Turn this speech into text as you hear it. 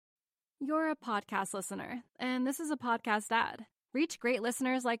You're a podcast listener, and this is a podcast ad. Reach great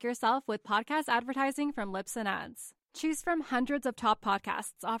listeners like yourself with podcast advertising from Libsyn Ads. Choose from hundreds of top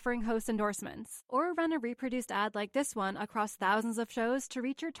podcasts offering host endorsements, or run a reproduced ad like this one across thousands of shows to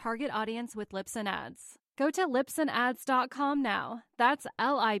reach your target audience with Libsyn Ads. Go to libsynads.com now. That's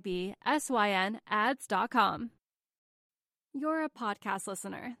LIBSYN ads.com. You're a podcast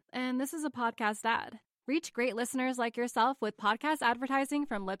listener, and this is a podcast ad. Reach great listeners like yourself with podcast advertising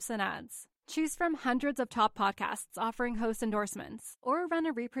from Libsyn Ads. Choose from hundreds of top podcasts offering host endorsements, or run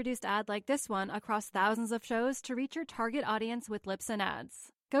a reproduced ad like this one across thousands of shows to reach your target audience with Libsyn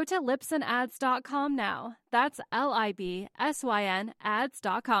Ads. Go to libsynads.com now. That's LIBSYN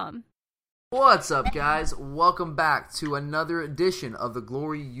ads.com. What's up, guys? Welcome back to another edition of the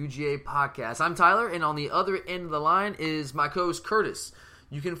Glory UGA podcast. I'm Tyler, and on the other end of the line is my co-host Curtis.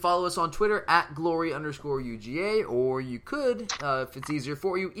 You can follow us on Twitter at Glory_UGA, or you could, if it's easier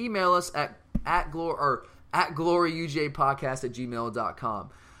for you, email us at gloryujapodcast@gmail.com.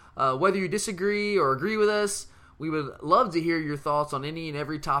 Whether you disagree or agree with us, we would love to hear your thoughts on any and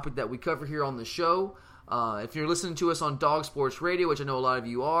every topic that we cover here on the show. If you're listening to us on Dog Sports Radio, which I know a lot of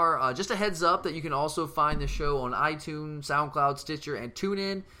you are, just a heads up that you can also find the show on iTunes, SoundCloud, Stitcher, and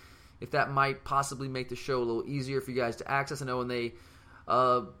TuneIn, if that might possibly make the show a little easier for you guys to access. I know when they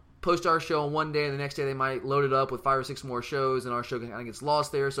post our show on one day, and the next day they might load it up with 5 or 6 more shows, and our show kind of gets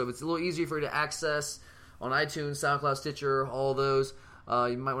lost there. So if it's a little easier for you to access on iTunes, SoundCloud, Stitcher, all those,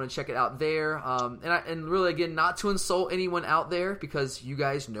 you might want to check it out there. And really, again, not to insult anyone out there, because you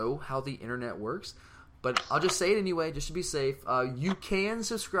guys know how the internet works. But I'll just say it anyway, just to be safe. You can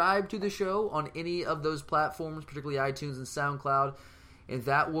subscribe to the show on any of those platforms, particularly iTunes and SoundCloud, and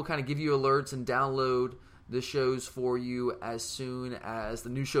that will kind of give you alerts and download the shows for you as soon as the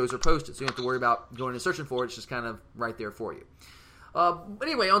new shows are posted. So you don't have to worry about going and searching for it. It's just kind of right there for you. But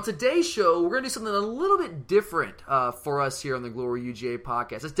anyway, on today's show, we're going to do something a little bit different for us here on the Glory UGA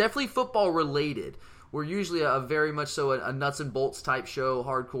podcast. It's definitely football related. We're usually a very much so a nuts and bolts type show,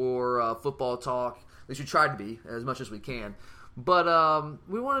 hardcore football talk. At least we try to be as much as we can. But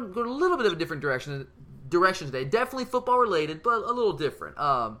we want to go in a little bit of a different direction today. Definitely football related, but a little different.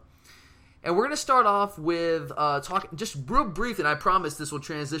 And we're going to start off with talking just real brief, and I promise this will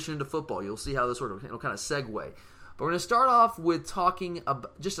transition into football. You'll see how this it'll kind of segue. But we're going to start off with talking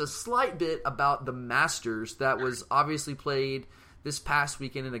just a slight bit about the Masters that was obviously played this past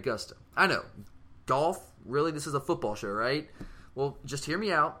weekend in Augusta. I know, golf, really, this is a football show, right? Well, just hear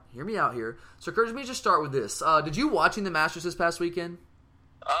me out. Hear me out here. So, Curtis, let me just start with this. Did you watching the Masters this past weekend?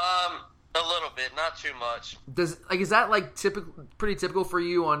 A little bit, not too much. Is that pretty typical for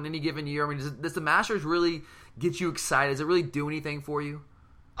you on any given year? I mean, does the Masters really get you excited? Does it really do anything for you?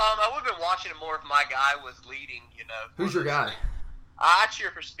 I would have been watching it more if my guy was leading. Who's your guy? I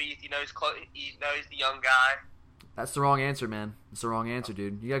cheer for Spieth. He's the young guy. That's the wrong answer, man. That's the wrong answer,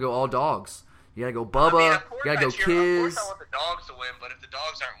 dude. You gotta go all dogs. You gotta go Bubba. You gotta go Kiz. Of course I want the dogs to win, but if the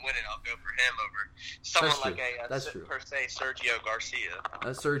dogs aren't winning, I'll go for him over someone like per se Sergio Garcia.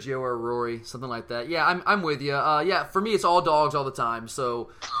 Sergio or Rory, something like that. Yeah, I'm with you. Yeah, for me it's all dogs all the time.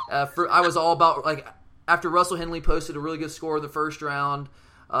 So I was all about, like, after Russell Henley posted a really good score in the first round.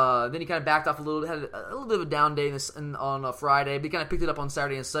 Then he kind of backed off a little, had a little bit of a down day on a Friday, but he kind of picked it up on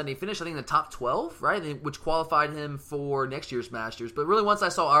Saturday and Sunday. He finished, I think, in the top 12, right, which qualified him for next year's Masters. But really, once I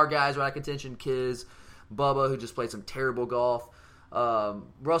saw our guys right out of contention, Kiz, Bubba, who just played some terrible golf,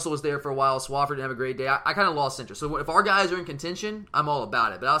 Russell was there for a while, Swafford didn't have a great day, I kind of lost interest. So if our guys are in contention, I'm all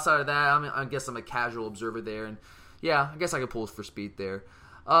about it. But outside of that, I guess I'm a casual observer there. And yeah, I guess I could pull for Spieth there.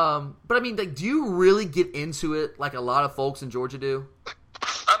 But I mean, like, do you really get into it like a lot of folks in Georgia do?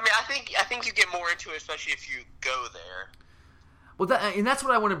 I think you get more into it, especially if you go there. Well, that's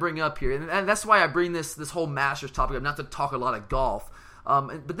what I want to bring up here, and that's why I bring this whole Masters topic up, not to talk a lot of golf.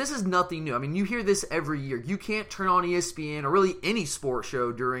 But this is nothing new. I mean, you hear this every year. You can't turn on ESPN or really any sports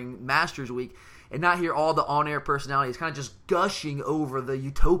show during Masters Week and not hear all the on-air personalities kind of just gushing over the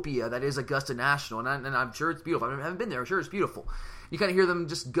utopia that is Augusta National. And I'm sure it's beautiful. I haven't been there. I'm sure it's beautiful. You kind of hear them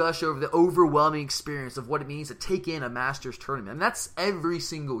just gush over the overwhelming experience of what it means to take in a Masters tournament. And that's every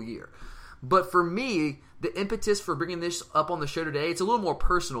single year. But for me, the impetus for bringing this up on the show today, it's a little more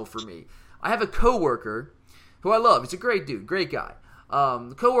personal for me. I have a coworker who I love. He's a great dude, great guy.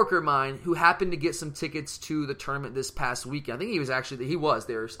 A coworker of mine who happened to get some tickets to the tournament this past weekend. I think he was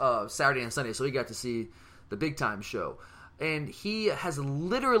there Saturday and Sunday, so he got to see the big time show. And he has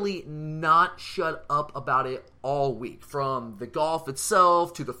literally not shut up about it all week. From the golf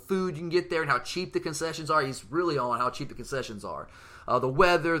itself to the food you can get there and how cheap the concessions are. He's really on how cheap the concessions are. The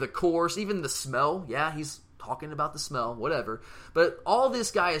weather, the course, even the smell. Yeah, he's talking about the smell, whatever. But all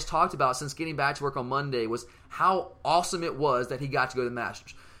this guy has talked about since getting back to work on Monday was how awesome it was that he got to go to the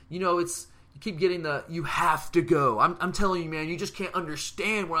Masters. You know, you keep getting you have to go. I'm telling you, man, you just can't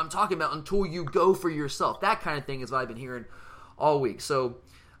understand what I'm talking about until you go for yourself. That kind of thing is what I've been hearing all week. So,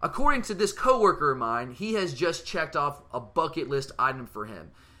 according to this coworker of mine, he has just checked off a bucket list item for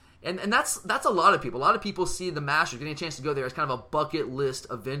him. And that's a lot of people. A lot of people see the Masters, getting a chance to go there, as kind of a bucket list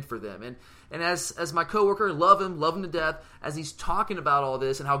event for them. And as my coworker, love him to death, as he's talking about all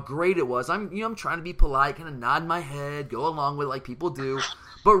this and how great it was, I'm trying to be polite, kind of nod my head, go along with it like people do.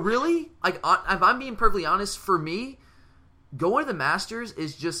 But really, like, if I'm being perfectly honest, for me, going to the Masters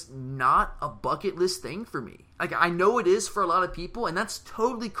is just not a bucket list thing for me. Like, I know it is for a lot of people, and that's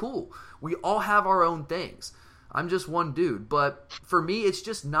totally cool. We all have our own things. I'm just one dude. But for me, it's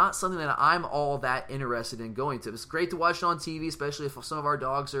just not something that I'm all that interested in going to. It's great to watch it on TV, especially if some of our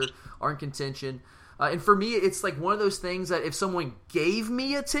dogs are in contention. And for me, it's like one of those things that if someone gave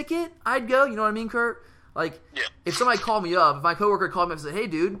me a ticket, I'd go. You know what I mean, Kurt? Like, yeah. If somebody called me up, if my coworker called me up and said, "Hey,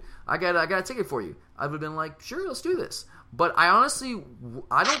 dude, I got a ticket for you," I would have been like, "Sure, let's do this." But I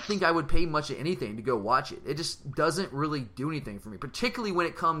don't think I would pay much of anything to go watch it. It just doesn't really do anything for me, particularly when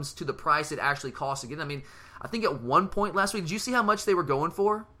it comes to the price it actually costs to get. I mean, I think at one point last week, did you see how much they were going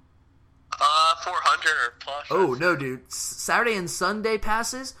for? 400 or plus. Oh, no, dude. Saturday and Sunday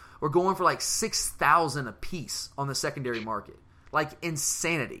passes were going for like $6,000 a piece on the secondary market. Like,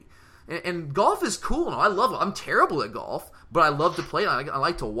 insanity. And golf is cool. I love it. I'm terrible at golf, but I love to play it. I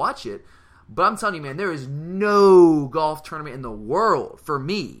like to watch it. But I'm telling you, man, there is no golf tournament in the world for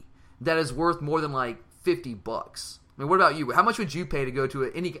me that is worth more than like $50. I mean, what about you? How much would you pay to go to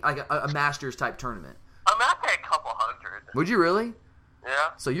a Masters type tournament? I mean, I'd pay a couple hundred. Would you really?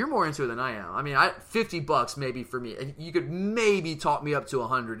 Yeah. So you're more into it than I am. I mean, $50 maybe for me. You could maybe talk me up to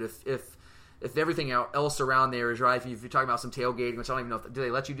 100 if everything else around there is right. If you're talking about some tailgating, which I don't even know. Do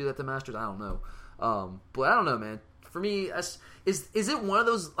they let you do that at the Masters? I don't know. But I don't know, man. For me, is it one of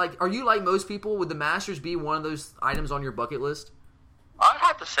those, like, are you like most people? Would the Masters be one of those items on your bucket list? I'd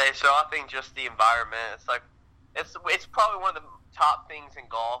have to say so. I think just the environment. It's like it's probably one of the top things in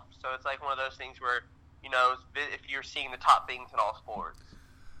golf. So it's like one of those things where, you know, if you're seeing the top things in all sports.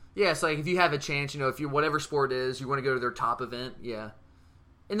 Yeah, it's like if you have a chance, you know, if you whatever sport it is, you want to go to their top event, yeah.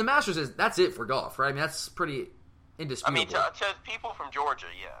 And the Masters that's it for golf, right? I mean, that's pretty indisputable. I mean, to people from Georgia,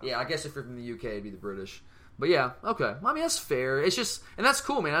 yeah. Yeah, I guess if you're from the UK, it'd be the British. But yeah, okay. I mean, that's fair. It's just, and that's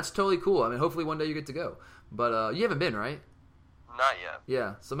cool, man. That's totally cool. I mean, hopefully one day you get to go. But you haven't been, right? Not yet.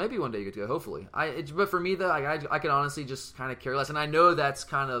 Yeah, so maybe one day you get to go, hopefully. But for me, though, I can honestly just kind of care less. And I know that's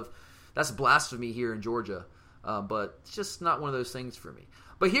blasphemy here in Georgia. But it's just not one of those things for me.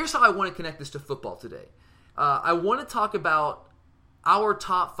 But here's how I want to connect this to football today. I want to talk about our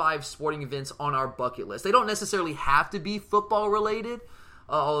top 5 sporting events on our bucket list. They don't necessarily have to be football related.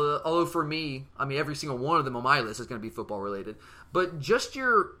 Although for me, I mean, every single one of them on my list is going to be football related. But just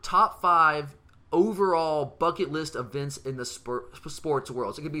your top 5 overall bucket list events in the sports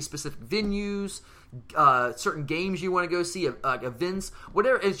world. So it could be specific venues, certain games you want to go see, events,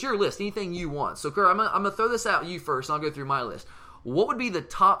 whatever. It's your list, anything you want. So, Kurt, I'm going to throw this out you first, and I'll go through my list. What would be the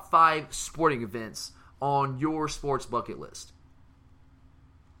top 5 sporting events on your sports bucket list?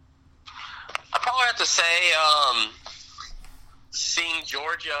 I probably have to say seeing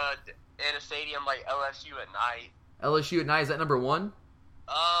Georgia in a stadium like LSU at night. LSU at night, is that number 1?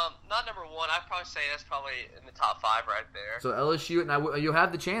 Not number 1. I'd probably say that's probably in the top 5 right there. So LSU at night, you'll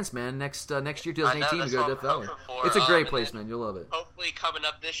have the chance, man, next year, 2018, to go to Death Valley. It's a great place, man. You'll love it. Hopefully coming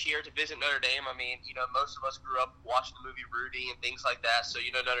up this year to visit Notre Dame. I mean, you know, most of us grew up watching the movie Rudy and things like that, so,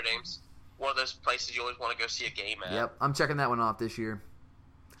 you know, Notre Dame's one of those places you always want to go see a game at. Yep, I'm checking that one off this year.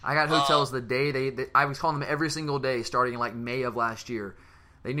 I got hotels the day I was calling them every single day starting in like May of last year.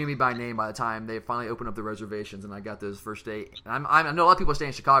 They knew me by name by the time they finally opened up the reservations, and I got those first day. I know a lot of people stay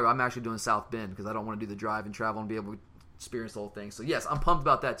in Chicago. I'm actually doing South Bend because I don't want to do the drive and travel and be able to experience the whole thing. So yes, I'm pumped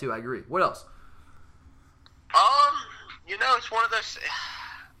about that too. I agree. What else? You know, it's one of those.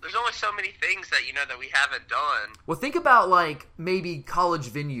 There's only so many things that, you know, that we haven't done. Well, think about, like, maybe college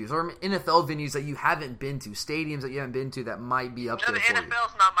venues or NFL venues that you haven't been to, stadiums that you haven't been to that might be up there for you. The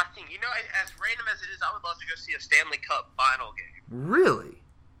NFL's not my thing. You know, as random as it is, I would love to go see a Stanley Cup final game. Really?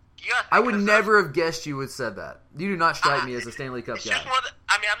 I would never have guessed you would have said that. You do not strike me as a Stanley Cup guy.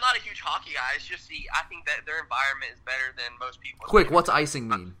 I mean, I'm not a huge hockey guy. It's just I think that their environment is better than most people's. Quick, what's icing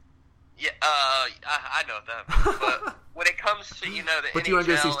mean? Yeah, I know that. But when it comes to, you know, the but NHL, you want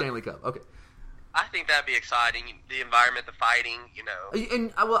to go see Stanley Cup. Okay. I think that'd be exciting. The environment, the fighting, you know.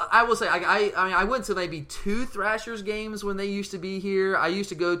 And I will say, I went to maybe 2 Thrashers games when they used to be here. I used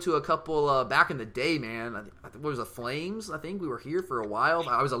to go to a couple back in the day, man. What was the Flames? I think we were here for a while.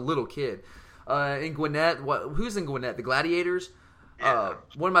 I was a little kid. In Gwinnett, who's in Gwinnett? The Gladiators. Yeah.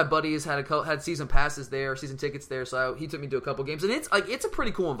 One of my buddies had season passes there, season tickets there, so he took me to a couple games, and it's a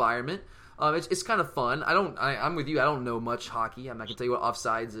pretty cool environment. It's kind of fun. I'm with you. I don't know much hockey. I'm not gonna tell you what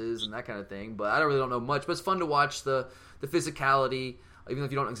offsides is and that kind of thing, but I really don't know much. But it's fun to watch the physicality, even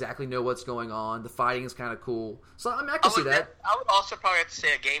if you don't exactly know what's going on. The fighting is kind of cool. So I can see that. I would also probably have to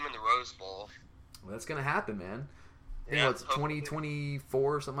say a game in the Rose Bowl. Well, that's gonna happen, man. Yeah, it's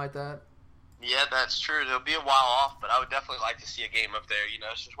 2024 or something like that. Yeah, that's true. It'll be a while off, but I would definitely like to see a game up there. You know,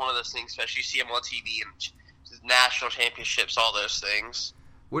 it's just one of those things, especially you see them on TV and national championships, all those things.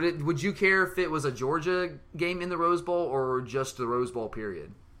 Would you care if it was a Georgia game in the Rose Bowl or just the Rose Bowl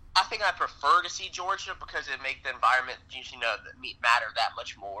period? I think I prefer to see Georgia because it make the environment, matter that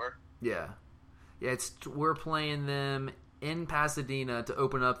much more. Yeah. We're playing them in Pasadena to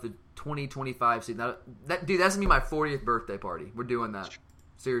open up the 2025 season. Now, that's gonna be my 40th birthday party. We're doing that.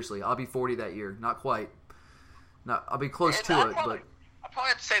 Seriously, I'll be 40 that year. Not quite. I'll be close to it, but. I probably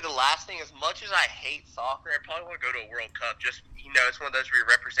have to say the last thing, as much as I hate soccer, I probably want to go to a World Cup. Just, it's one of those where you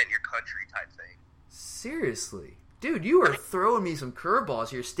represent your country type thing. Seriously? Dude, you are throwing me some curveballs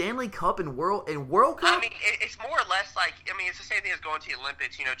here. Stanley Cup and World Cup? I mean, it's more or less like, it's the same thing as going to the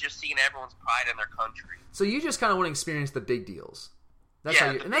Olympics, just seeing everyone's pride in their country. So you just kind of want to experience the big deals. That's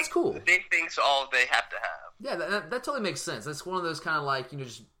and that's cool. The big things, all they have to have. Yeah, that totally makes sense. That's one of those kind of like,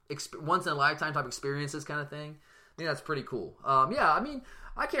 just once in a lifetime type experiences kind of thing. I think that's pretty cool.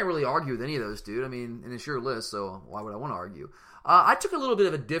 I can't really argue with any of those, dude. And it's your list, so why would I want to argue? I took a little bit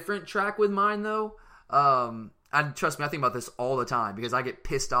of a different track with mine, though. Trust me, I think about this all the time because I get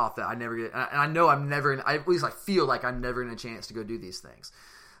pissed off that I never get, and I know I'm never, at least I feel like I'm never in a chance to go do these things.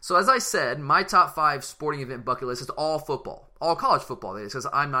 So as I said, my top 5 sporting event bucket list is all football, all college football. Because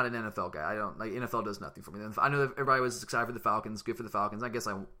I'm not an NFL guy. NFL does nothing for me. I know that everybody was excited for the Falcons, good for the Falcons. I guess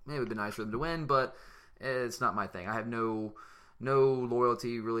it would have been nice for them to win, but it's not my thing. I have no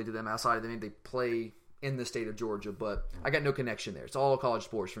loyalty really to them outside of them. They play in the state of Georgia, but I got no connection there. It's all college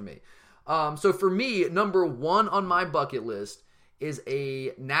sports for me. So for me, number 1 on my bucket list is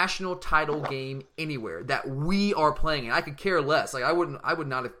a national title game anywhere that we are playing in. I could care less. I would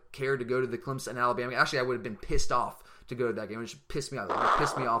not have cared to go to the Clemson, Alabama. Actually, I would have been pissed off to go to that game. It just pissed me off. It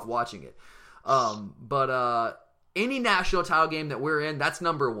pissed me off watching it. But any national title game that we're in, that's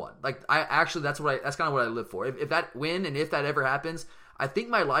number 1. That's kind of what I live for. If that win and if that ever happens, I think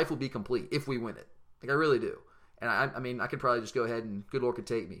my life will be complete if we win it. I really do. And I could probably just go ahead and good Lord could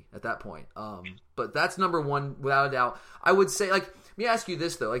take me at that point. But that's number 1 without a doubt. I would say, let me ask you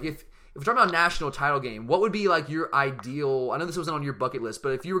this though. If we're talking about a national title game, what would be your ideal? I know this wasn't on your bucket list,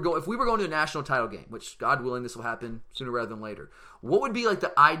 but if we were going to a national title game, which God willing this will happen sooner rather than later, what would be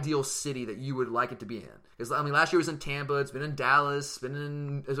the ideal city that you would like it to be in? Because last year it was in Tampa, it's been in Dallas, it's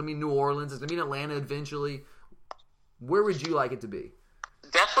going to be New Orleans, it's going to be in Atlanta eventually. Where would you like it to be?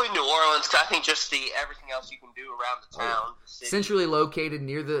 Definitely New Orleans. I think just everything else you can do around the town, the city. Centrally located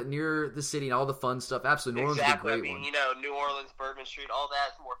near the city and all the fun stuff. Absolutely, New Orleans is a great one. New Orleans, Bourbon Street, all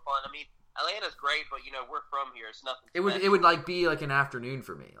that is more fun. Atlanta's great, but we're from here. It's nothing. It would be like an afternoon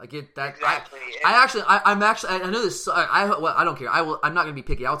for me. Exactly. I know this. I don't care. I'm not gonna be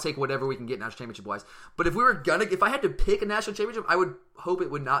picky. I'll take whatever we can get national championship wise. But if I had to pick a national championship, I would hope it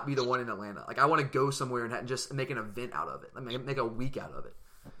would not be the one in Atlanta. I want to go somewhere and just make an event out of it. Make a week out of it.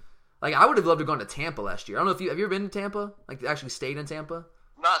 I would have loved to have gone to Tampa last year. I don't know if have you ever been to Tampa? Actually stayed in Tampa?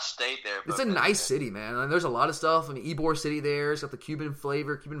 Not stayed there. It's a nice city, man. There's a lot of stuff. Ybor City there. It's got the Cuban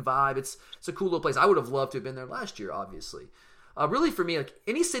flavor, Cuban vibe. It's a cool little place. I would have loved to have been there last year, obviously. Really, for me,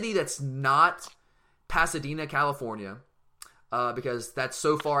 any city that's not Pasadena, California, because that's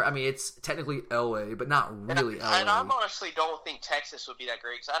so far. it's technically LA, but not really LA. And I honestly don't think Texas would be that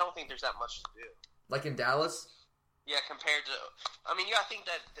great because I don't think there's that much to do. Like in Dallas? Yeah, compared to, you gotta think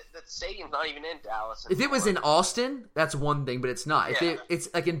that stadium's not even in Dallas anymore. If it was in Austin, that's one thing, but it's not. Yeah. If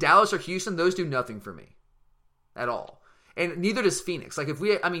it's in Dallas or Houston, those do nothing for me at all, and neither does Phoenix. If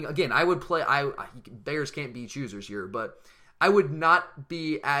we, again, I would play. Bears can't be choosers here, but I would not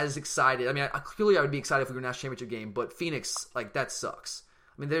be as excited. Clearly I would be excited if we were a national championship game, but Phoenix, that sucks.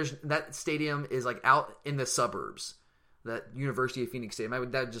 That stadium is out in the suburbs. That University of Phoenix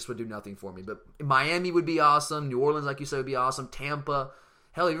Stadium, that just would do nothing for me. But Miami would be awesome. New Orleans, like you said, would be awesome. Tampa.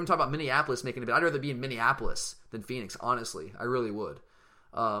 Hell, even talk about Minneapolis making it. I'd rather be in Minneapolis than Phoenix, honestly. I really would.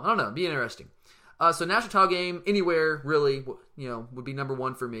 I don't know. It'd be interesting. So national title game anywhere really, would be number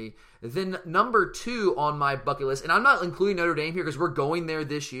 1 for me. Then number 2 on my bucket list, and I'm not including Notre Dame here because we're going there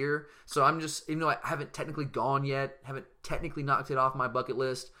this year. So I'm just, even though I haven't technically gone yet, haven't technically knocked it off my bucket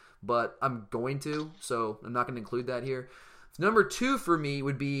list, but I'm going to. So I'm not going to include that here. Number 2 for me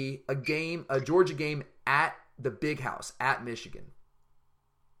would be a Georgia game at the Big House at Michigan.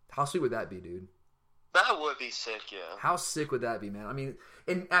 How sweet would that be, dude? That would be sick, yeah. How sick would that be, man? I mean,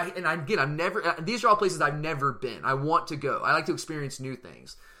 and again, I've never. These are all places I've never been. I want to go. I like to experience new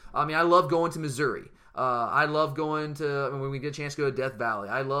things. I mean, I love going to Missouri. I love going to when we get a chance to go to Death Valley.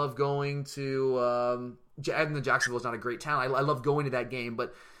 I love going to. Even though Jacksonville is not a great town, I love going to that game.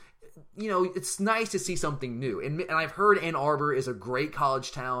 But it's nice to see something new. And I've heard Ann Arbor is a great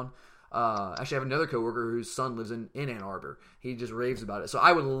college town. Actually, I have another coworker whose son lives in Ann Arbor. He just raves about it. So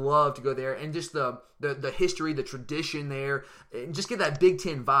I would love to go there and just the history, the tradition there, and just get that Big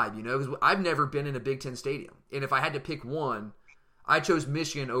Ten vibe, because I've never been in a Big Ten stadium. And if I had to pick one, I chose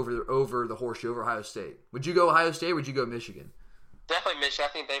Michigan over the Horseshoe, over Ohio State. Would you go Ohio State or would you go Michigan? Definitely Michigan.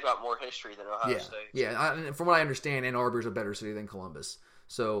 I think they've got more history than Ohio State. Yeah. From what I understand, Ann Arbor is a better city than Columbus.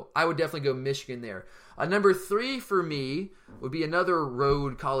 So I would definitely go Michigan there. Number 3 for me would be another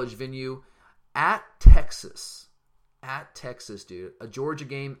road college venue at Texas. At Texas, dude. A Georgia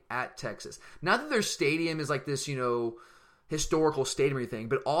game at Texas. Not that their stadium is like this, historical stadium or anything,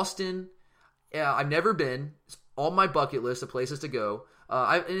 but Austin, I've never been. It's on my bucket list of places to go.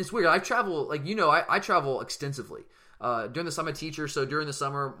 And it's weird. I travel, I travel extensively. During the summer, I'm a teacher, so during the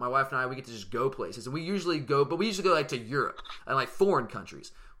summer, my wife and I, we get to just go places. And we usually go to Europe and like foreign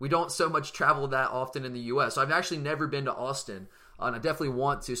countries. We don't so much travel that often in the U.S. So I've actually never been to Austin, and I definitely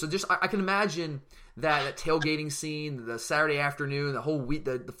want to. So just I can imagine that tailgating scene, the Saturday afternoon, the whole week,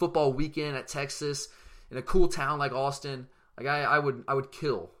 the football weekend at Texas, in a cool town like Austin. Like I would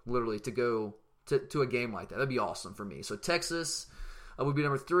kill literally to go to a game like that. That'd be awesome for me. So Texas would be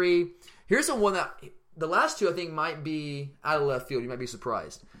number 3. Here's the one that. The last 2, I think, might be out of left field. You might be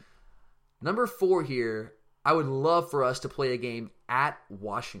surprised. Number 4 here, I would love for us to play a game at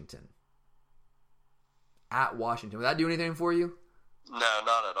Washington. At Washington. Would that do anything for you? No,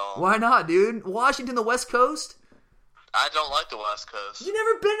 not at all. Why not, dude? Washington, the West Coast? I don't like the West Coast. You've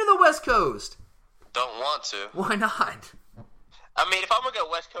never been to the West Coast? Don't want to. Why not? I mean, if I'm going to go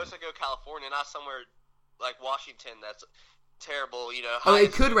West Coast, I'd go California, not somewhere like Washington that's terrible, Oh,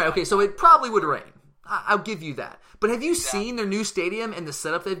 it could rain. Okay, so it probably would rain. I'll give you that. But have you seen their new stadium and the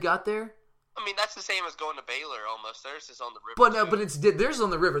setup they've got there? I mean, that's the same as going to Baylor almost. Theirs is on the river. But no, but theirs is on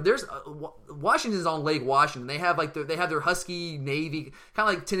the river. There's Washington's on Lake Washington. They have their Husky Navy, kind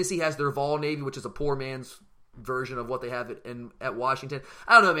of like Tennessee has their Vol Navy, which is a poor man's version of what they have at Washington.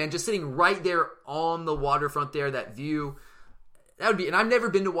 I don't know, man. Just sitting right there on the waterfront there, that view. That would be, and I've never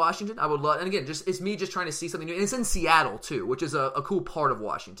been to Washington. I would love, and again, it's me just trying to see something new. And it's in Seattle too, which is a cool part of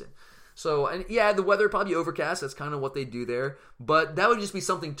Washington. So, and yeah, the weather probably overcast. That's kind of what they do there. But that would just be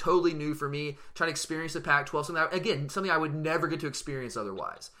something totally new for me, trying to experience the Pac-12. Something I would never get to experience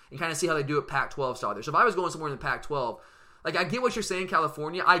otherwise. And kind of see how they do it Pac-12 style there. So if I was going somewhere in the Pac-12, I get what you're saying,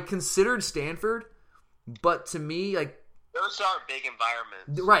 California. I considered Stanford, but to me, those aren't big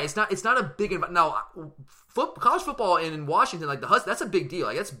environments. Right, it's not a big environment. Now, college football in Washington, the Huskies, that's a big deal.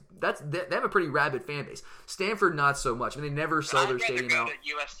 They have a pretty rabid fan base. Stanford, not so much. I mean, they never sell their stadium out. I'd rather go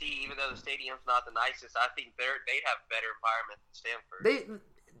to USC, even though the stadium's not the nicest. I think they'd have a better environment than Stanford.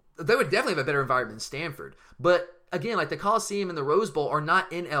 They would definitely have a better environment than Stanford. But again, the Coliseum and the Rose Bowl are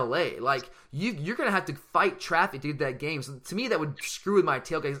not in LA. You're gonna have to fight traffic to get that game. So to me, that would screw with my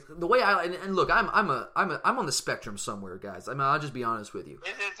tailgate. The way and look, I'm on the spectrum somewhere, guys. I mean, I'll just be honest with you.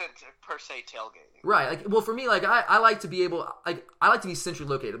 It isn't per se tailgating. Right. Well, for me, I like to be able. I like to be centrally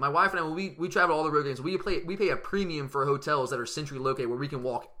located. My wife and I, when we travel all the road games, we pay a premium for hotels that are centrally located where we can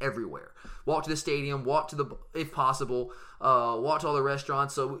walk everywhere. Walk to the stadium, walk to if possible, walk to all the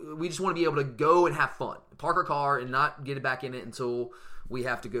restaurants. So we just want to be able to go and have fun. Park our car and not get it back in it until we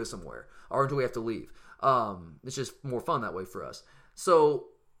have to go somewhere or until we have to leave. It's just more fun that way for us. So,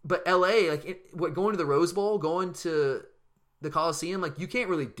 but LA, going to the Rose Bowl, going to the Coliseum, you can't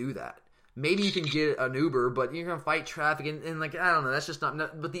really do that. Maybe you can get an Uber, but you're going to fight traffic and I don't know, that's just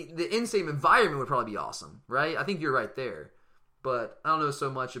not, but the in-stadium environment would probably be awesome, right? I think you're right there. But I don't know so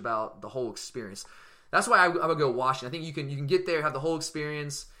much about the whole experience. That's why I would go Washington. I think you can get there, have the whole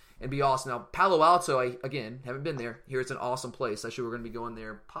experience, and be awesome. Now, Palo Alto, I, again, haven't been there. Here it's an awesome place. Actually, we're going to be going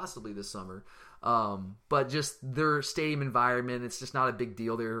there possibly this summer. But just their stadium environment, it's just not a big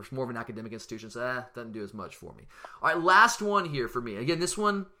deal. They're more of an academic institution, so doesn't do as much for me. All right, last one here for me. Again, this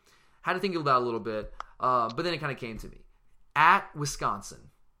one, had to think about it a little bit, but then it kind of came to me. At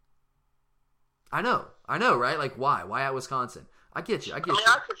Wisconsin. I know, right? Like, why? Why at Wisconsin? I get you. I could see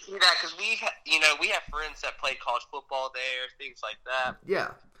that because we have friends that play college football there, things like that.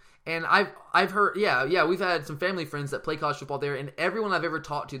 Yeah. And I've heard, we've had some family friends that play college football there, and everyone I've ever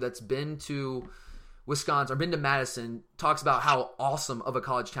talked to that's been to Wisconsin or been to Madison talks about how awesome of a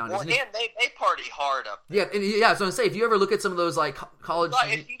college town it is. Well, and they party hard up there. Yeah, and so I'm gonna say, if you ever look at some of those like college,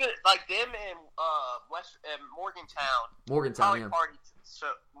 like if you get, like them in Morgantown probably party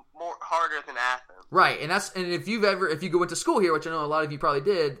more harder than Athens. Right, and if you went to school here, which I know a lot of you probably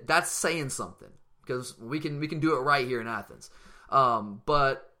did, that's saying something because we can do it right here in Athens.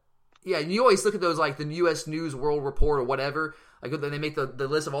 But yeah, and you always look at those like the U.S. News World Report or whatever. Like they make the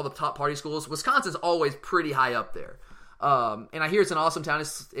list of all the top party schools. Wisconsin's always pretty high up there. And I hear it's an awesome town.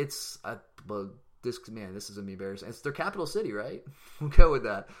 This is gonna be embarrassing. It's their capital city, right? We'll go with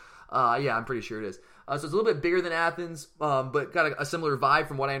that. Yeah, I'm pretty sure it is. So it's a little bit bigger than Athens, but got a similar vibe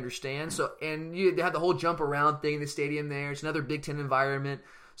from what I understand. So they have the whole jump around thing in the stadium there. It's another Big Ten environment.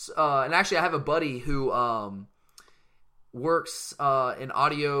 And actually, I have a buddy who works in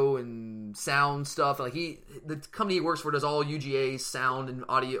audio and sound stuff. Like the company he works for does all UGA sound and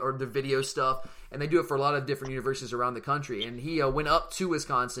audio or the video stuff, and they do it for a lot of different universities around the country. And he went up to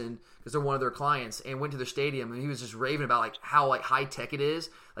Wisconsin because they're one of their clients, and went to their stadium, and he was just raving about like how like high tech it is.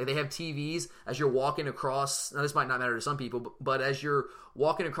 Like they have TVs as you're walking across. Now this might not matter to some people, but as you're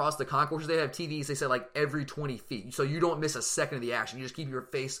walking across the concourses, they have TVs. They said like every 20 feet, so you don't miss a second of the action. You just keep your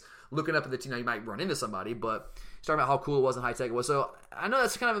face looking up at the TV. Now you might run into somebody, but he's talking about how cool it was and high tech it was. So I know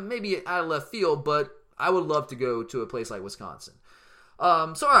that's kind of maybe out of left field, but I would love to go to a place like Wisconsin. So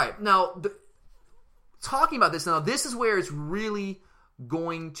all right, now talking about this now, this is where it's really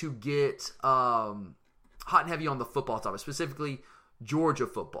going to get hot and heavy on the football topic, specifically Georgia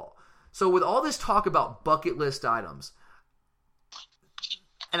football. So with all this talk about bucket list items,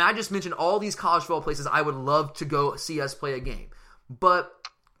 and I just mentioned all these college football places I would love to go see us play a game, but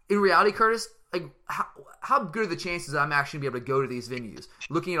in reality, Curtis, like how good are the chances that I'm actually going to be able to go to these venues,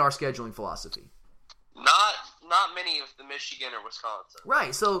 looking at our scheduling philosophy? Not many of the Michigan or Wisconsin.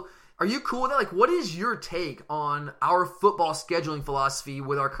 Right. So are you cool with that? Like, what is your take on our football scheduling philosophy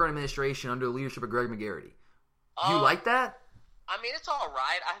with our current administration under the leadership of Greg McGarity? Do you like that? I mean, it's all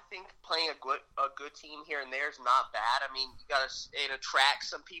right. I think playing a good team here and there is not bad. I mean, it attracts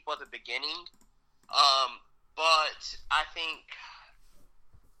some people at the beginning. But I think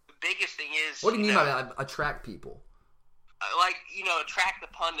the biggest thing is... What do you mean by that, attract people? Like, attract the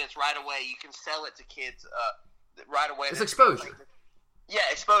pundits right away. You can sell it to kids right away. It's exposure. Yeah,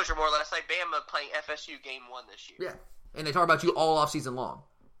 exposure more or less. Like Bama playing FSU game 1 this year. Yeah, and they talk about you all off season long.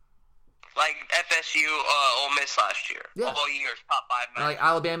 Like FSU, Ole Miss last year. Yeah. All years, top 5 matches. Like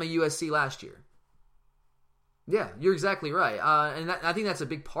Alabama, USC last year. Yeah, you're exactly right. And I think that's a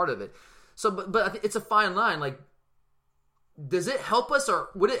big part of it. So, but it's a fine line. Like, does it help us, or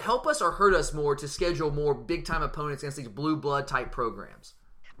would it help us or hurt us more to schedule more big-time opponents against these blue blood type programs?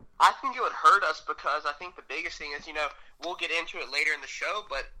 I think it would hurt us because I think the biggest thing is, we'll get into it later in the show,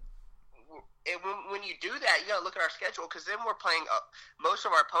 but when you do that, you got to look at our schedule because then we're playing most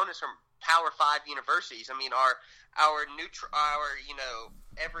of our opponents from Power 5 universities. I mean, our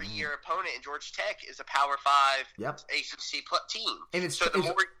every year opponent in Georgia Tech is a Power 5 ACC team. And it's so the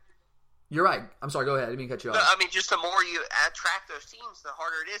more. You're right. I'm sorry. Go ahead. I didn't mean to cut you off. I mean, just the more you attract those teams, the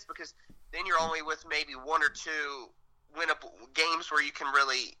harder it is because then you're only with maybe 1 or 2 winnable games where you can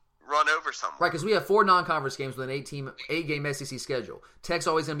really run over someone. Right, because we have 4 non-conference games with an 8-game SEC schedule. Tech's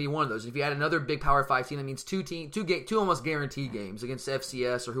always going to be one of those. If you add another big Power 5 team, that means 2 almost guaranteed games against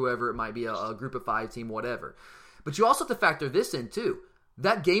FCS or whoever it might be, a group of 5 team, whatever. But you also have to factor this in, too.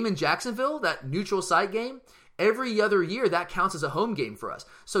 That game in Jacksonville, that neutral site game, every other year that counts as a home game for us.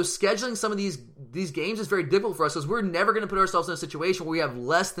 So scheduling some of these games is very difficult for us because we're never going to put ourselves in a situation where we have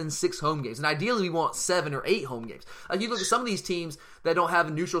less than 6 home games. And ideally we want 7 or 8 home games. Like you look at some of these teams that don't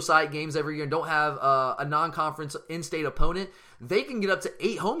have neutral site games every year and don't have a non-conference in-state opponent, they can get up to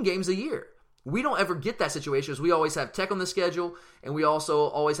 8 home games a year. We don't ever get that situation because we always have Tech on the schedule, and we also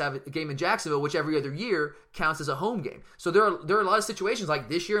always have a game in Jacksonville, which every other year counts as a home game. So there are a lot of situations like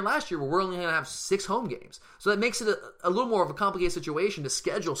this year and last year where we're only going to have 6 home games. So that makes it a little more of a complicated situation to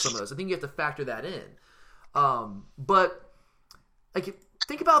schedule some of those. I think you have to factor that in. But like,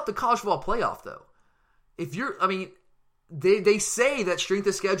 think about the college football playoff, though. They say that strength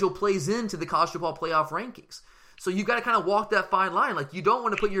of schedule plays into the college football playoff rankings. So you got to kind of walk that fine line. Like, you don't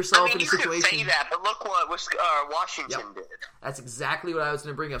want to put yourself in a situation. You can say that, but look what Washington did. That's exactly what I was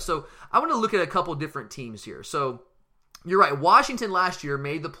going to bring up. So I want to look at a couple different teams here. So you're right. Washington last year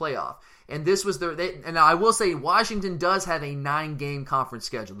made the playoff, and this was and I will say Washington does have a 9-game conference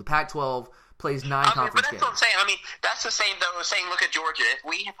schedule. The Pac-12 plays 9 conference but that's games. what I'm saying. I mean, that's the same though. Saying, look at Georgia. If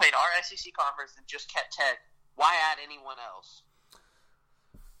we had played our SEC conference and just kept Tech, why add anyone else?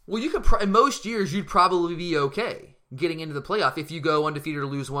 Well, you could in most years you'd probably be okay getting into the playoff if you go undefeated or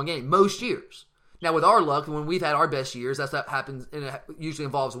lose one game. Most years. Now, with our luck, when we've had our best years, that happens, and it usually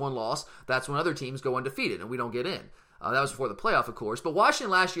involves one loss. That's when other teams go undefeated and we don't get in. That was before the playoff, of course. But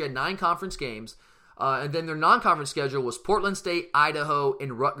Washington last year had 9 conference games, and then their non-conference schedule was Portland State, Idaho,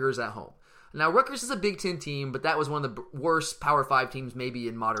 and Rutgers at home. Now, Rutgers is a Big Ten team, but that was one of the worst Power 5 teams maybe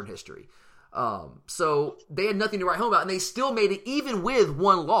in modern history. So they had nothing to write home about, and they still made it even with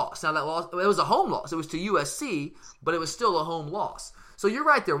one loss. Now, that loss, it was a home loss. It was to USC, but it was still a home loss. So you're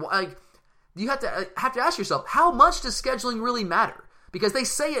right there. Like, you have to ask yourself, how much does scheduling really matter? Because they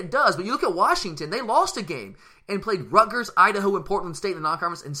say it does, but you look at Washington, they lost a game and played Rutgers, Idaho, and Portland State in the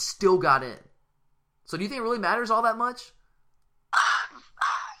non-conference and still got in. So do you think it really matters all that much?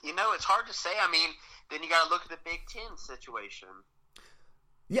 It's hard to say. I mean, then you got to look at the Big Ten situation.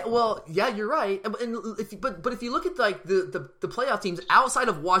 Yeah, well, yeah, you're right. But if you look at like the playoff teams outside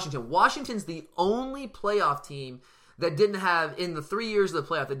of Washington, Washington's the only playoff team that didn't have, in the 3 years of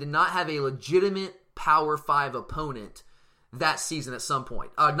the playoff, that did not have a legitimate Power 5 opponent that season at some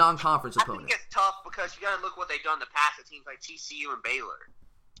point, a non-conference opponent. I think it's tough because you got to look what they've done in the past at teams like TCU and Baylor.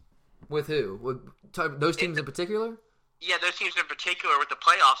 With who? With those teams in particular? Yeah, those teams in particular with the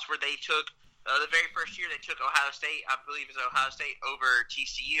playoffs where they took the very first year they took Ohio State, I believe it was Ohio State, over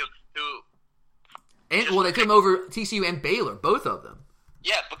TCU, they took them over TCU and Baylor, both of them.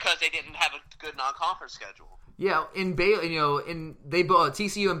 Yeah, because they didn't have a good non-conference schedule. Yeah, in Baylor,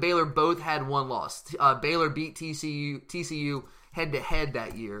 TCU and Baylor both had one loss. Baylor beat TCU head-to-head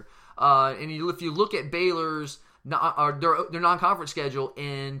that year. And if you look at Baylor's their non-conference schedule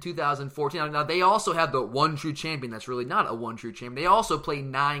in 2014, now they also have the one true champion. That's really not a one true champion. They also play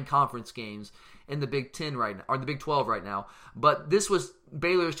 9 conference games in the Big 10 right now, or the Big 12 right now. But this was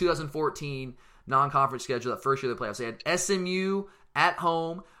Baylor's 2014 non-conference schedule. That first year of the playoffs, they had SMU at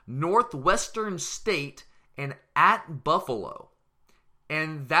home, Northwestern State, and at Buffalo.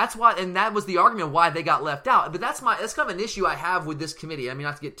 And that was the argument why they got left out. But that's kind of an issue I have with this committee. I mean,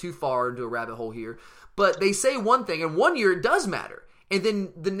 not to get too far into a rabbit hole here, but they say one thing, and one year it does matter. And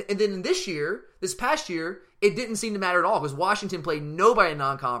then this past year, it didn't seem to matter at all because Washington played nobody in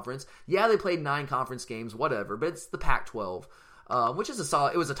non-conference. Yeah, they played 9 conference games, whatever, but it's the Pac-12. Which is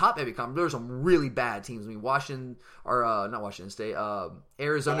it was a top-heavy conference. There were some really bad teams. I mean, not Washington State.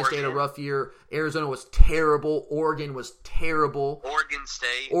 Arizona State had a rough year. Arizona was terrible. Oregon was terrible.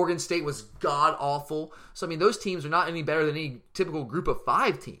 Oregon State was god-awful. So, I mean, those teams are not any better than any typical group of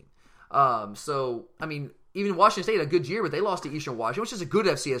 5 team. So, I mean, even Washington State had a good year, but they lost to Eastern Washington, which is a good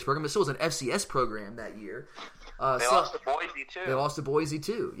FCS program, but still was an FCS program that year. They lost to Boise, too. They lost to Boise,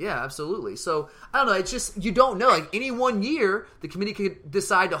 too. Yeah, absolutely. So, I don't know. It's just, you don't know. Like, any one year, the committee could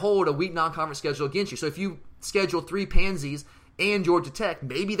decide to hold a weak non-conference schedule against you. So, if you schedule 3 Pansies and Georgia Tech,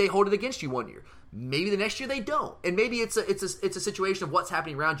 maybe they hold it against you one year. Maybe the next year they don't. And maybe it's a situation of what's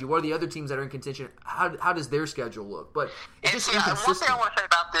happening around you. What are the other teams that are in contention? How does their schedule look? But it's just inconsistent. One thing I want to say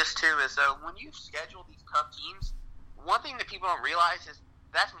about this, too, is when you schedule these tough teams, one thing that people don't realize is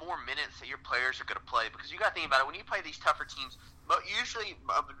that's more minutes that your players are going to play. Because you got to think about it. When you play these tougher teams, usually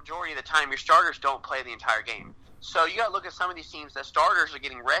the majority of the time your starters don't play the entire game. So you got to look at some of these teams that starters are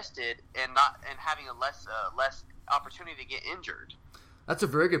getting rested and having a less opportunity to get injured. That's a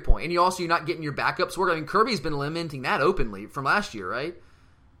very good point. And you're not getting your backups work. I mean, Kirby's been lamenting that openly from last year, right?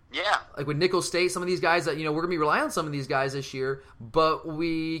 Yeah. Like with Nicholls State, some of these guys that, we're going to be relying on some of these guys this year, but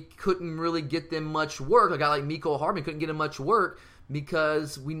we couldn't really get them much work. A guy like Mecole Hardman couldn't get him much work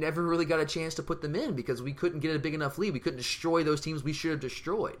because we never really got a chance to put them in because we couldn't get a big enough lead. We couldn't destroy those teams we should have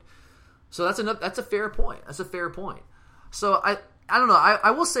destroyed. So that's a fair point. That's a fair point. So I don't know.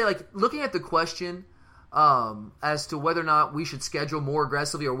 I will say, like, looking at the question as to whether or not we should schedule more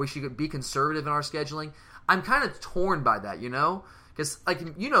aggressively or we should be conservative in our scheduling, I'm kind of torn by that, Because, like,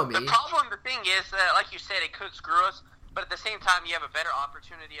 you know me. The problem, the thing is that, like you said, it could screw us, but at the same time, you have a better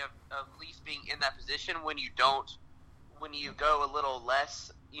opportunity of at least being in that position when you go a little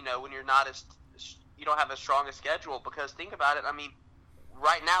less, when you're not you don't have as strong a schedule. Because think about it, I mean,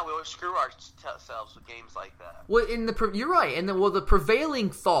 right now we always screw ourselves with games like that. Well, you're right. And the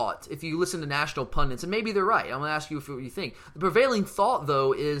prevailing thought, if you listen to national pundits, and maybe they're right, I'm going to ask you what you think. The prevailing thought,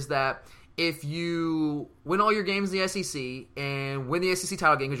 though, is that if you win all your games in the SEC and win the SEC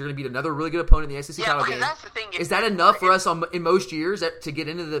title game because you're going to beat another really good opponent in the SEC title game, that's the thing. Is that enough for us in most years to get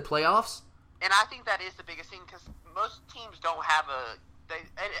into the playoffs? And I think that is the biggest thing because most teams don't have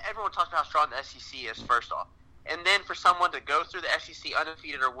everyone talks about how strong the SEC is, first off. And then for someone to go through the SEC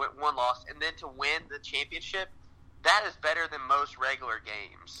undefeated or one loss, and then to win the championship, that is better than most regular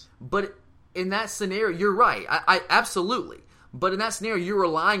games. But in that scenario, you're right. I absolutely. But in that scenario, you're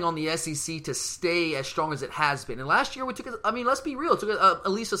relying on the SEC to stay as strong as it has been. And last year, we took, let's be real, took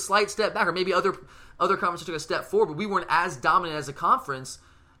at least a slight step back, or maybe other conferences took a step forward, but we weren't as dominant as a conference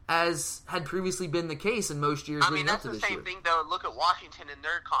as had previously been the case in most years leading up to this year. That's the same thing, though. Look at Washington in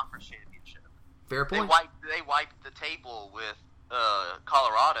their conference championship. Fair point. They wiped the table with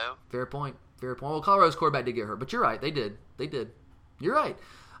Colorado. Fair point. Well, Colorado's quarterback did get hurt, but you're right. They did. You're right.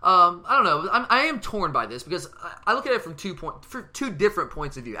 I don't know. I am torn by this because I look at it from two different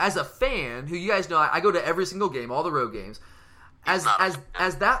points of view. As a fan, who you guys know, I go to every single game, all the road games. As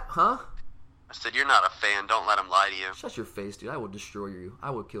that, huh? I said you're not a fan. Don't let him lie to you. Shut your face, dude. I will destroy you.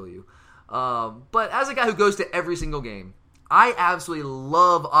 I will kill you. But as a guy who goes to every single game, I absolutely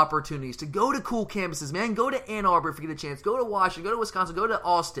love opportunities to go to cool campuses, man. Go to Ann Arbor if you get a chance. Go to Washington. Go to Wisconsin. Go to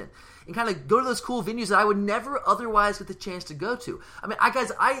Austin. And kind of go to those cool venues that I would never otherwise get the chance to go to. I mean,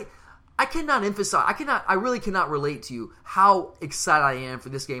 I cannot emphasize, I really cannot relate to you how excited I am for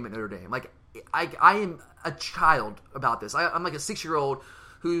this game at Notre Dame. Like, I am a child about this. I'm like a 6-year-old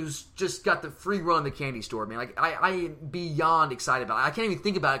who's just got the free run in the candy store, man. Like, I am beyond excited about it. I can't even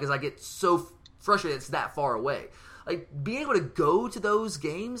think about it because I get so frustrated it's that far away. Like, being able to go to those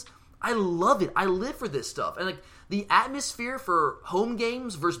games, I love it. I live for this stuff. And, like, the atmosphere for home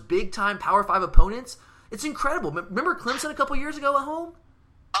games versus big-time Power 5 opponents, it's incredible. Remember Clemson a couple years ago at home?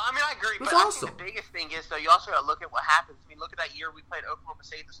 I mean, I agree, but awesome. I think the biggest thing is, though, you also got to look at what happens. I mean, look at that year we played Oklahoma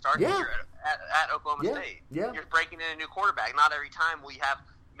State at the start of the year at Oklahoma State. Yeah. You're breaking in a new quarterback. Not every time will you have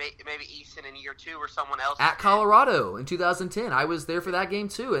maybe Easton in year 2 or someone else. At Colorado in 2010. I was there for that game,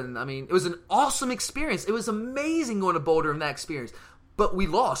 too. And, I mean, it was an awesome experience. It was amazing going to Boulder in that experience. But we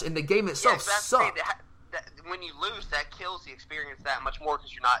lost, and the game itself sucked. When you lose, that kills the experience that much more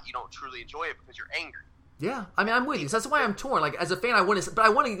because you don't truly enjoy it because you're angry. Yeah, I mean, I'm with you. So that's why I'm torn. Like, as a fan, I want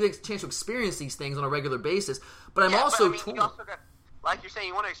to get a chance to experience these things on a regular basis. But I'm also torn. You also got, like you're saying,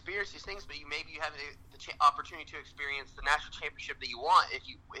 you want to experience these things, but maybe you have the opportunity to experience the national championship that you want if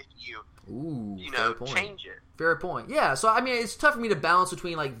you change it. Fair point. Yeah. So I mean, it's tough for me to balance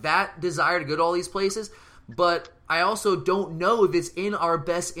between like that desire to go to all these places, but I also don't know if it's in our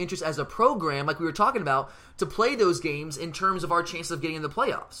best interest as a program, like we were talking about, to play those games in terms of our chances of getting in the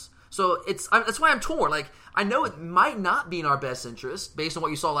playoffs. So that's why I'm torn. Like, I know it might not be in our best interest based on what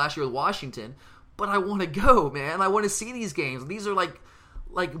you saw last year with Washington, but I want to go, man. I want to see these games. These are like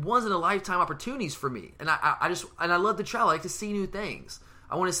once in a lifetime opportunities for me, and I love to travel. I like to see new things.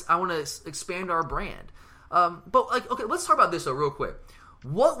 I want to expand our brand. But like, okay, let's talk about this though, real quick.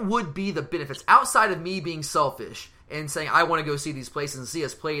 What would be the benefits outside of me being selfish and saying I want to go see these places and see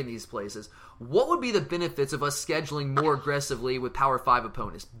us play in these places? What would be the benefits of us scheduling more aggressively with Power 5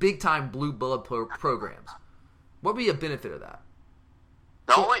 opponents, big-time blue blood programs? What would be a benefit of that?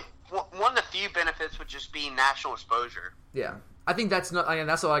 One of the few benefits would just be national exposure. Yeah. I think that's all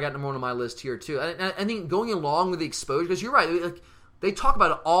I got number one on my list here, too. I think going along with the exposure, because you're right, like, they talk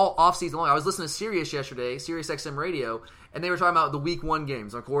about it all offseason long. I was listening to Sirius yesterday, Sirius XM Radio, and they were talking about the Week 1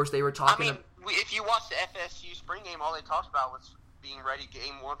 games. Of course, they were talking... I mean, if you watch the FSU spring game, all they talked about was being ready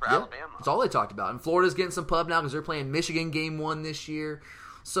game 1 for Alabama. That's all they talked about. And Florida's getting some pub now because they're playing Michigan game 1 this year.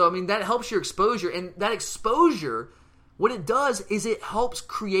 So, I mean, that helps your exposure. And that exposure, what it does is it helps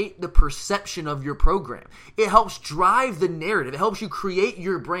create the perception of your program. It helps drive the narrative. It helps you create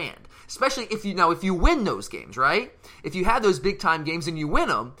your brand. Especially if you win those games, right? If you have those big-time games and you win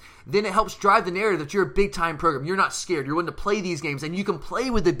them, then it helps drive the narrative that you're a big-time program. You're not scared. You're willing to play these games, and you can play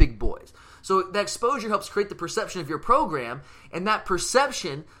with the big boys. So that exposure helps create the perception of your program, and that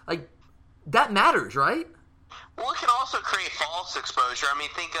perception, like, that matters, right? Well, it can also create false exposure. I mean,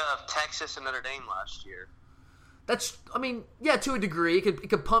 think of Texas and Notre Dame last year. To a degree, it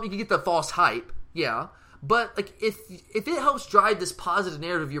could pump. You could get the false hype, yeah. But like, if it helps drive this positive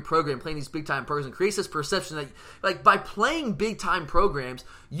narrative of your program, playing these big time programs, and creates this perception that, like, by playing big time programs,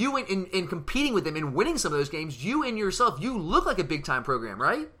 you in competing with them and winning some of those games, you in yourself, you look like a big time program,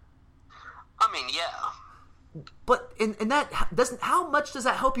 right? I mean, yeah. But and that doesn't. How much does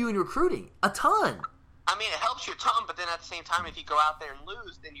that help you in recruiting? A ton. I mean, it helps you a ton, but then at the same time, if you go out there and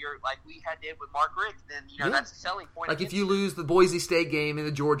lose, then you're like we did with Mark Richt. Then that's a selling point. Like if you lose the Boise State game in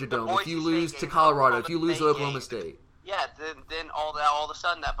the Georgia Dome, if you lose to Colorado, if you lose to Oklahoma State. yeah, then all of a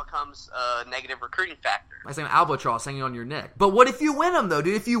sudden that becomes a negative recruiting factor. Like an albatross hanging on your neck. But what if you win them, though,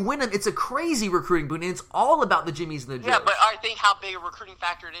 dude? If you win them, it's a crazy recruiting boon, and it's all about the Jimmies and the Joes. Yeah, but I think how big a recruiting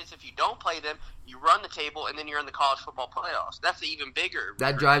factor it is if you don't play them, you run the table, and then you're in the college football playoffs. That's even bigger.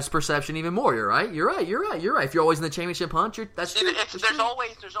 That drives perception even more. You're right. If you're always in the championship hunt, there's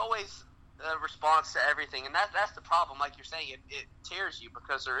always a response to everything, and that's the problem. Like you're saying, it tears you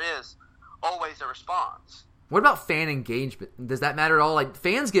because there is always a response. What about fan engagement? Does that matter at all? Like,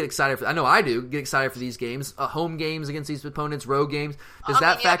 fans get excited I know I do, get excited for these games, home games against these opponents, road games. Does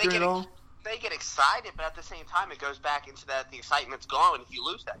that factor in at all? They get excited, but at the same time, it goes back into that the excitement's gone if you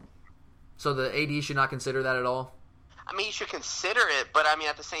lose that game. So the AD should not consider that at all? I mean, you should consider it, but I mean,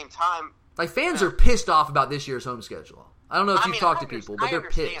 at the same time... Like, fans are pissed off about this year's home schedule. I don't know if you've talked to people, but they're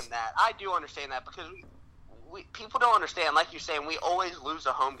pissed. I understand that. I do understand that because people don't understand. Like you're saying, we always lose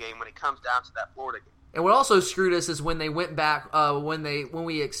a home game when it comes down to that Florida game. And what also screwed us is when they went back, when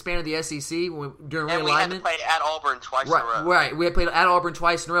we expanded the SEC during realignment. And we had to play at Auburn twice in a row. Right, we had played at Auburn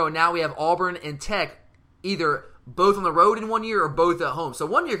twice in a row, and now we have Auburn and Tech either both on the road in 1 year or both at home. So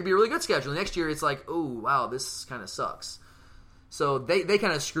 1 year could be a really good schedule. The next year it's like, oh, wow, this kind of sucks. So they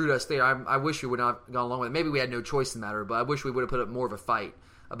kind of screwed us there. I wish we would not have gone along with it. Maybe we had no choice in the matter, but I wish we would have put up more of a fight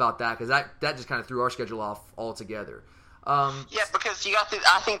about that because that just kind of threw our schedule off altogether. Yeah, because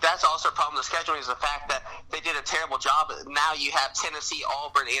I think that's also a problem with the scheduling is the fact that they did a terrible job. Now you have Tennessee,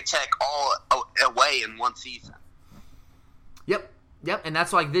 Auburn, and Tech all away in one season. Yep, and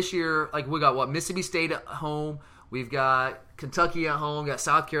that's like this year. Like we got Mississippi State at home, we've got Kentucky at home, got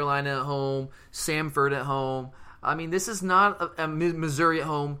South Carolina at home, Samford at home. I mean, this is not a Missouri at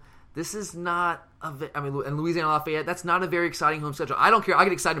home. This is not and Louisiana Lafayette. That's not a very exciting home schedule. I don't care. I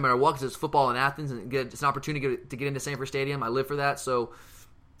get excited no matter what because it's football in Athens and it's an opportunity to get into Sanford Stadium. I live for that. So,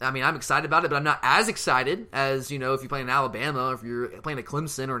 I mean, I'm excited about it, but I'm not as excited as, if you're playing in Alabama or if you're playing at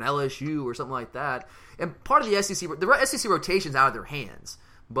Clemson or an LSU or something like that. And part of the SEC rotation's out of their hands,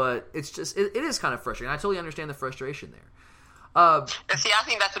 but it's just it is kind of frustrating. I totally understand the frustration there. I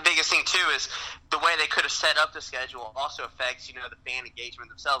think that's the biggest thing too is the way they could have set up the schedule also affects the fan engagement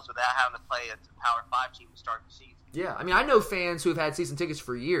themselves without having to play a Power 5 team to start the season. Yeah, I mean I know fans who have had season tickets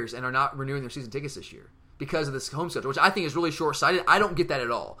for years and are not renewing their season tickets this year because of this home schedule, which I think is really short-sighted. I don't get that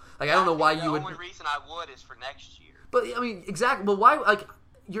at all. Like I don't know why you would. The only reason I would is for next year. But I mean exactly. But why? Like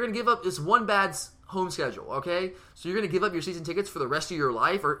you're going to give up this one bad home schedule, okay? So you're going to give up your season tickets for the rest of your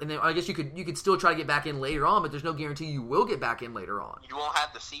life, and then I guess you could still try to get back in later on, but there's no guarantee you will get back in later on. You won't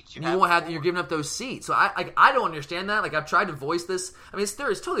have the seats. You're giving up those seats. So I don't understand that. Like I've tried to voice this. I mean, it's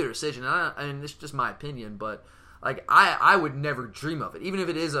totally a decision. And it's just my opinion, but like I would never dream of it, even if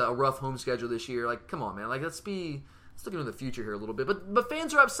it is a rough home schedule this year. Like, come on, man. Like let's look into the future here a little bit. But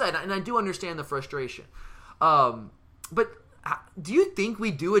fans are upset, and I do understand the frustration. But do you think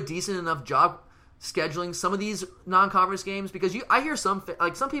we do a decent enough job scheduling some of these non-conference games? Because I hear some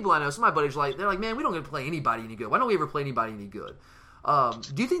people I know, some of my buddies they're like, man, we don't get to play anybody any good. Why don't we ever play anybody any good?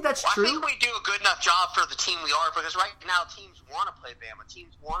 Do you think that's true? I think we do a good enough job for the team we are because right now teams want to play Bama.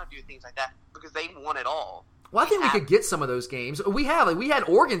 Teams want to do things like that because they want it all. Well, I think we could get some of those games. We had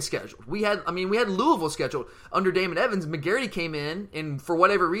Oregon scheduled. We had Louisville scheduled under Damon Evans. McGarity came in and for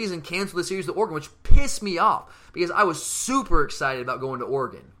whatever reason canceled the series to Oregon, which pissed me off because I was super excited about going to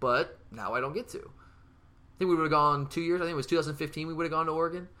Oregon, but now I don't get to. I think we would have gone 2 years. I think it was 2015 we would have gone to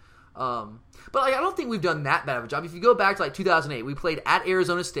Oregon. But I don't think we've done that bad of a job. If you go back to 2008, we played at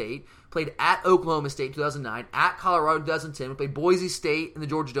Arizona State, played at Oklahoma State in 2009, at Colorado in 2010. We played Boise State in the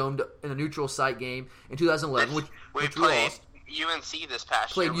Georgia Dome in a neutral site game in 2011, which we lost. UNC this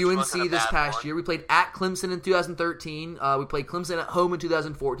past year. Played UNC this past year. We played at Clemson in 2013. We played Clemson at home in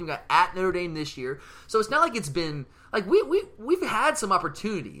 2014. We got at Notre Dame this year. So it's not like it's been like we've had some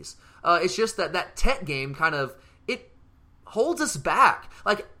opportunities. It's just that Tech game kind of it holds us back.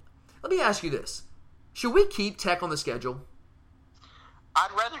 Like, let me ask you this: should we keep Tech on the schedule?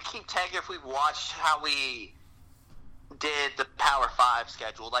 I'd rather keep Tech if we watched how we did the Power 5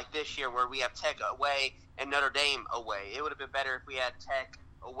 schedule, like this year where we have Tech away and Notre Dame away. It would have been better if we had Tech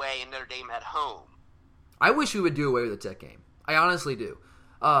away and Notre Dame at home. I wish we would do away with the Tech game. I honestly do.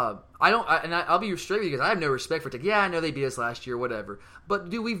 I'll be straight with you because I have no respect for Tech. Yeah, I know they beat us last year, whatever. But,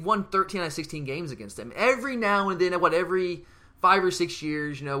 dude, we've won 13 out of 16 games against them. Every now and then, every 5 or 6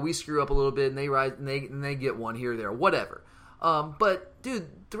 years, we screw up a little bit and they rise and they get one here or there, whatever. But, dude,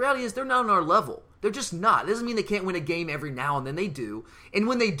 the reality is they're not on our level. They're just not. It doesn't mean they can't win a game every now and then. They do. And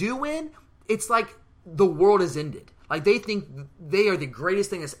when they do win, it's like the world has ended. Like they think they are the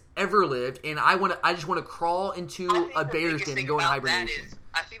greatest thing that's ever lived, and I just want to crawl into a bear's den and go in hibernation.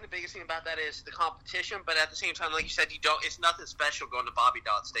 I think the biggest thing about that is the competition, but at the same time, like you said, it's nothing special going to Bobby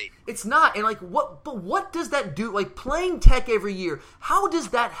Dodd Stadium. It's not, and what does that do? Like, playing Tech every year, how does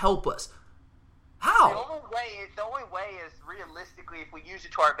that help us? How? The only way is realistically if we use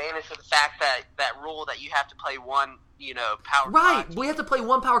it to our advantage for the fact that rule that you have to play one, power. Right, we have to play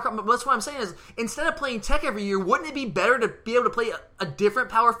one power. But that's what I'm saying is, instead of playing Tech every year, wouldn't it be better to be able to play a different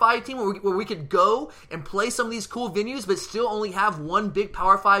Power 5 team where we could go and play some of these cool venues, but still only have one big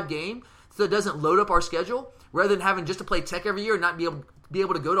Power 5 game, so it doesn't load up our schedule, rather than having just to play Tech every year and not be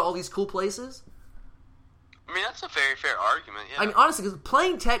able to go to all these cool places? I mean, that's a very fair argument, yeah. I mean, honestly, because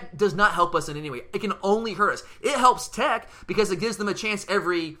playing Tech does not help us in any way. It can only hurt us. It helps Tech because it gives them a chance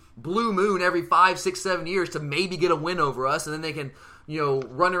every blue moon, every 5, 6, 7 years to maybe get a win over us, and then they can,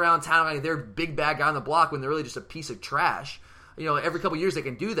 run around town like they're big bad guy on the block when they're really just a piece of trash. Every couple years they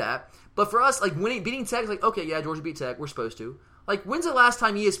can do that. But for us, like, beating Tech is like, okay, yeah, Georgia beat Tech. We're supposed to. Like, when's the last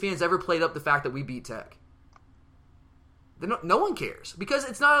time ESPN's ever played up the fact that we beat Tech? No one cares because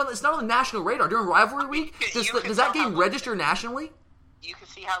it's not on the national radar during rivalry week. Does that game register nationally? You can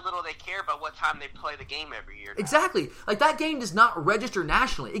see how little they care about what time they play the game every year. Exactly. Like, that game does not register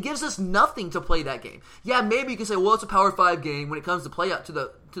nationally. It gives us nothing to play that game. Yeah, maybe you can say, well, it's a Power 5 game when it comes to the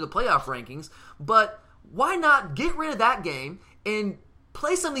playoff rankings, but why not get rid of that game and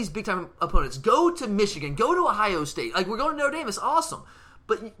play some of these big time opponents? Go to Michigan, go to Ohio State. Like, we're going to Notre Dame. It's awesome.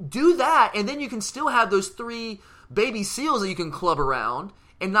 But do that, and then you can still have those 3 baby seals that you can club around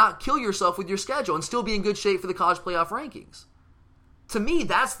and not kill yourself with your schedule and still be in good shape for the college playoff rankings. To me,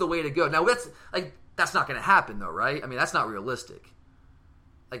 that's the way to go. Now, that's not going to happen, though, right? I mean, that's not realistic.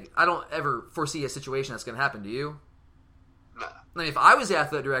 Like, I don't ever foresee a situation that's going to happen. Do you? No. I mean, if I was the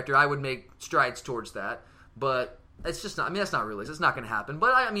athletic director, I would make strides towards that. But it's just not. I mean, that's not realistic. It's not going to happen.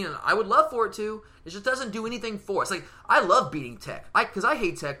 But I would love for it to. It just doesn't do anything for us. Like, I love beating Tech. Because I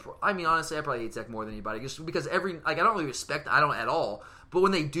hate Tech. I mean, honestly, I probably hate Tech more than anybody. Just because I don't really respect. I don't at all. But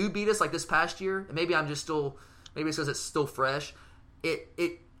when they do beat us, like this past year, and maybe it's because it's still fresh.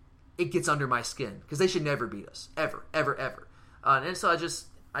 It gets under my skin because they should never beat us ever. And so I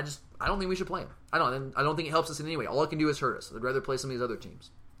don't think we should play them. I don't think it helps us in any way. All it can do is hurt us. I'd rather play some of these other teams.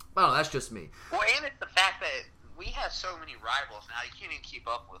 I don't know. That's just me. Well, and it's the fact that we have so many rivals now, you can't even keep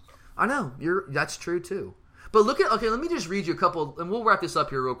up with them. I know. That's true, too. But let me just read you a couple, and we'll wrap this up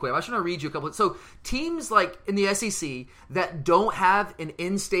here real quick. I just want to read you a couple. So, teams like in the SEC that don't have an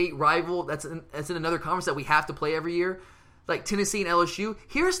in-state rival that's in another conference that we have to play every year, like Tennessee and LSU,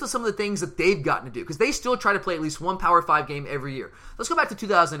 here's some of the things that they've gotten to do, because they still try to play at least one Power 5 game every year. Let's go back to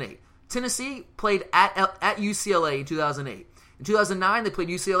 2008. Tennessee played at UCLA in 2008. In 2009, they played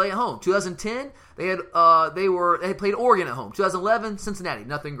UCLA at home. 2010, they had played Oregon at home. 2011, Cincinnati,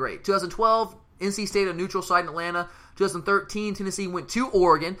 nothing great. 2012, NC State a neutral site in Atlanta. 2013, Tennessee went to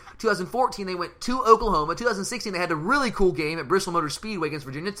Oregon. 2014, they went to Oklahoma. 2016, they had a really cool game at Bristol Motor Speedway against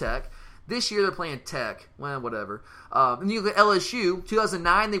Virginia Tech. This year, they're playing Tech. Well, whatever. And you look at LSU.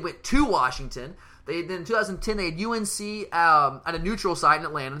 2009, they went to Washington. Then in 2010, they had UNC at a neutral site in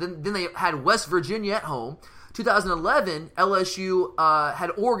Atlanta. Then they had West Virginia at home. 2011, LSU had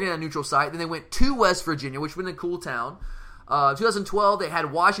Oregon at a neutral site. Then they went to West Virginia, which was in a cool town. 2012, they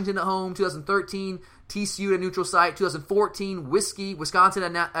had Washington at home. 2013, TCU at a neutral site. 2014,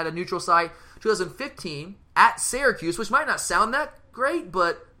 Wisconsin at a neutral site. 2015, at Syracuse, which might not sound that great,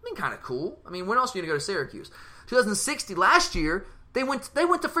 but I mean, kind of cool. I mean, when else are you going to go to Syracuse? 2016, last year, they went to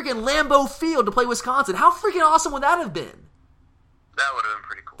freaking Lambeau Field to play Wisconsin. How freaking awesome would that have been? That would have been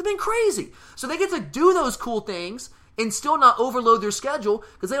pretty cool. It's been crazy. So they get to do those cool things and still not overload their schedule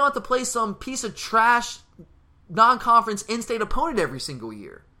because they don't have to play some piece of trash non-conference in-state opponent every single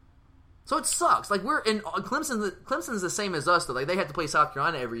year. So it sucks. Like, we're in Clemson's the same as us though. Like, they have to play South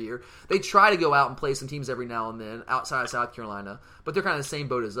Carolina every year. They try to go out and play some teams every now and then outside of South Carolina, but they're kind of the same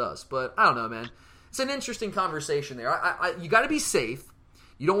boat as us. But I don't know, man. It's an interesting conversation there. You got to be safe.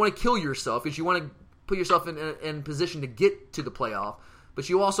 You don't want to kill yourself because you want to put yourself in position to get to the playoff, but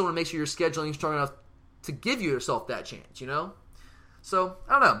you also want to make sure your scheduling is strong enough to give yourself that chance, you know? So,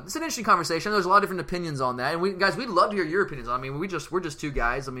 I don't know. It's an interesting conversation. There's a lot of different opinions on that. And we'd love to hear your opinions on it. I mean, we're just two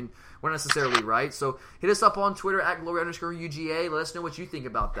guys. I mean, we're not necessarily right. So, hit us up on Twitter at @glory_UGA. Let us know what you think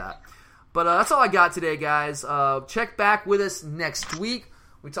about that. But that's all I got today, guys. Check back with us next week.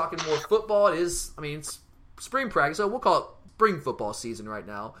 We're talking more football. It's spring practice, so we'll call it spring football season right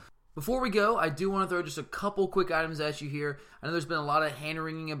now. Before we go, I do want to throw just a couple quick items at you here. I know there's been a lot of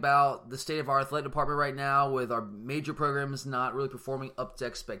hand-wringing about the state of our athletic department right now with our major programs not really performing up to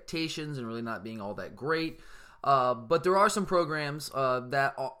expectations and really not being all that great. But there are some programs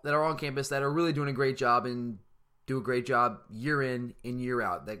that are on campus that are really doing a great job in do a great job year in and year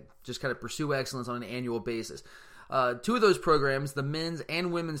out, that just kind of pursue excellence on an annual basis. Two of those programs, the men's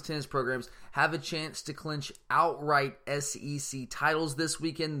and women's tennis programs, have a chance to clinch outright SEC titles this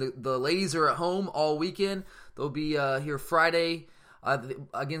weekend. The ladies are at home all weekend. They'll be here Friday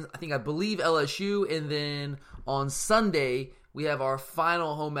against, I believe LSU, and then on Sunday we have our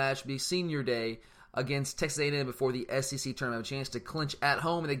final home match, be Senior Day, against Texas A&M before the SEC tournament. Have a chance to clinch at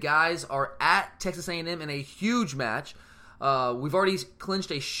home, and the guys are at Texas A&M in a huge match. We've already clinched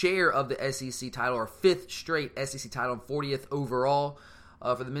a share of the SEC title, our 5th straight SEC title, and 40th overall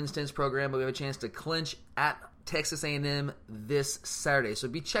for the men's tennis program. But we have a chance to clinch at Texas A&M this Saturday. So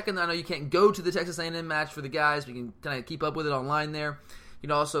be checking that. I know you can't go to the Texas A&M match for the guys, but you can kind of keep up with it online there. You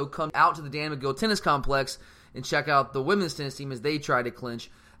can also come out to the Dan McGill Tennis Complex and check out the women's tennis team as they try to clinch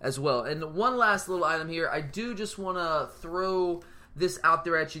as well. And one last little item here. I do just want to throw this out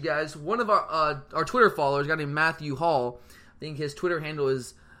there at you guys. One of our Twitter followers, a guy named Matthew Hall, I think his Twitter handle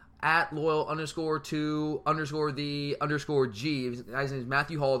is @loyal_to_the_G. His guy's name is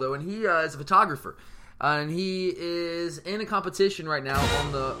Matthew Hall, though, and he is a photographer. And he is in a competition right now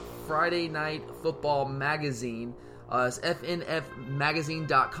on the Friday Night Football magazine. It's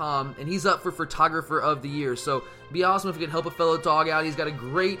fnfmagazine.com, and he's up for Photographer of the Year. So it'd be awesome if you could help a fellow dog out. He's got a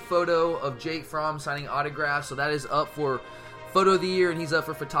great photo of Jake Fromm signing autographs, so that is up for Photo of the Year, and he's up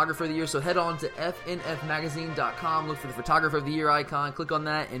for Photographer of the Year. So head on to fnfmagazine.com, look for the Photographer of the Year icon, click on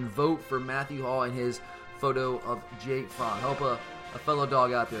that, and vote for Matthew Hall and his photo of Jake Fromm. Help a fellow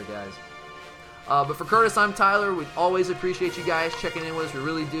dog out there, guys. But for Curtis, I'm Tyler. We always appreciate you guys checking in with us. We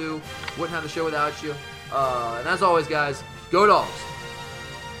really do. Wouldn't have the show without you. And as always, guys, go Dogs!